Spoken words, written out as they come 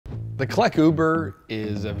The Clek Oobr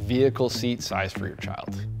is a vehicle seat size for your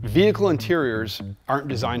child. Vehicle interiors aren't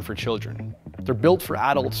designed for children. They're built for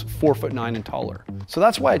adults 4'9" and taller. So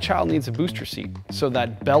that's why a child needs a booster seat. So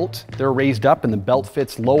that belt, they're raised up and the belt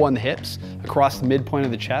fits low on the hips across the midpoint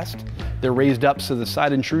of the chest. They're raised up so the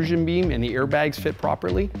side intrusion beam and the airbags fit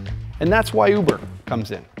properly. And that's why Oobr comes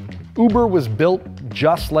in. Oobr was built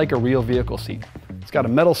just like a real vehicle seat. It's got a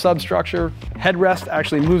metal substructure. Headrest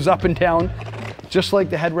actually moves up and down, just like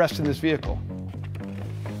the headrest in this vehicle.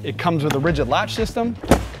 It comes with a rigid latch system,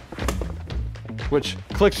 which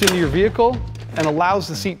clicks into your vehicle and allows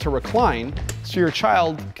the seat to recline so your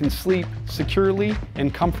child can sleep securely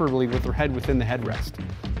and comfortably with their head within the headrest.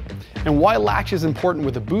 And why latch is important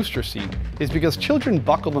with a booster seat is because children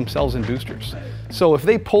buckle themselves in boosters. So if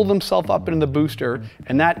they pull themselves up into the booster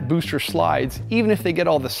and that booster slides, even if they get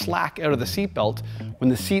all the slack out of the seatbelt, when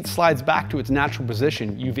the seat slides back to its natural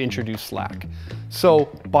position, you've introduced slack. So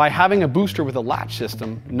by having a booster with a latch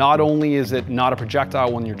system, not only is it not a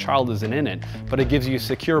projectile when your child isn't in it, but it gives you a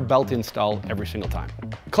secure belt install every single time.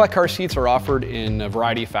 Clek car seats are offered in a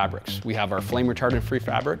variety of fabrics. We have our flame retardant free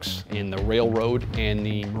fabrics in the railroad and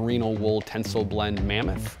the merino wool tencel blend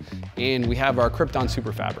mammoth. And we have our Krypton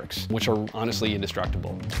super fabrics, which are honestly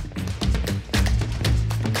indestructible.